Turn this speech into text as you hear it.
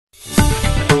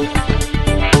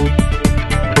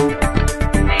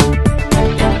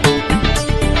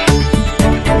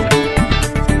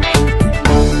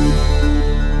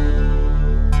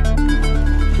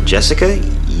Jessica.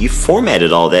 You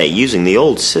formatted all that using the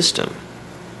old system.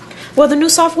 Well, the new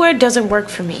software doesn't work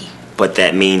for me. But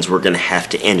that means we're going to have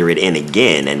to enter it in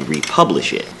again and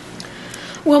republish it.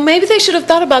 Well, maybe they should have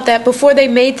thought about that before they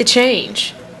made the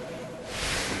change.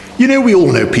 You know, we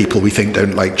all know people we think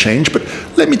don't like change, but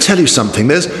let me tell you something.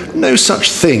 There's no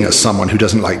such thing as someone who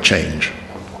doesn't like change.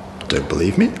 Don't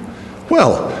believe me?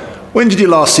 Well, when did you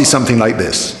last see something like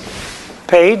this?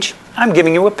 Paige, I'm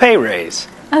giving you a pay raise.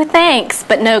 Oh, thanks,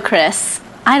 but no, Chris.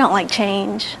 I don't like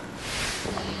change.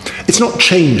 It's not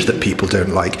change that people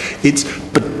don't like, it's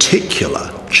particular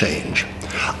change.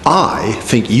 I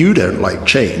think you don't like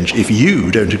change if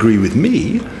you don't agree with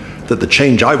me that the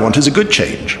change I want is a good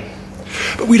change.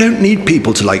 But we don't need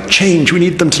people to like change, we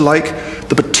need them to like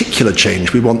the particular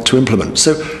change we want to implement.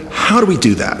 So how do we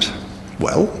do that?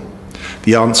 Well,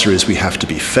 the answer is we have to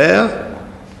be fair,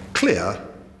 clear,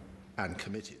 and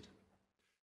committed.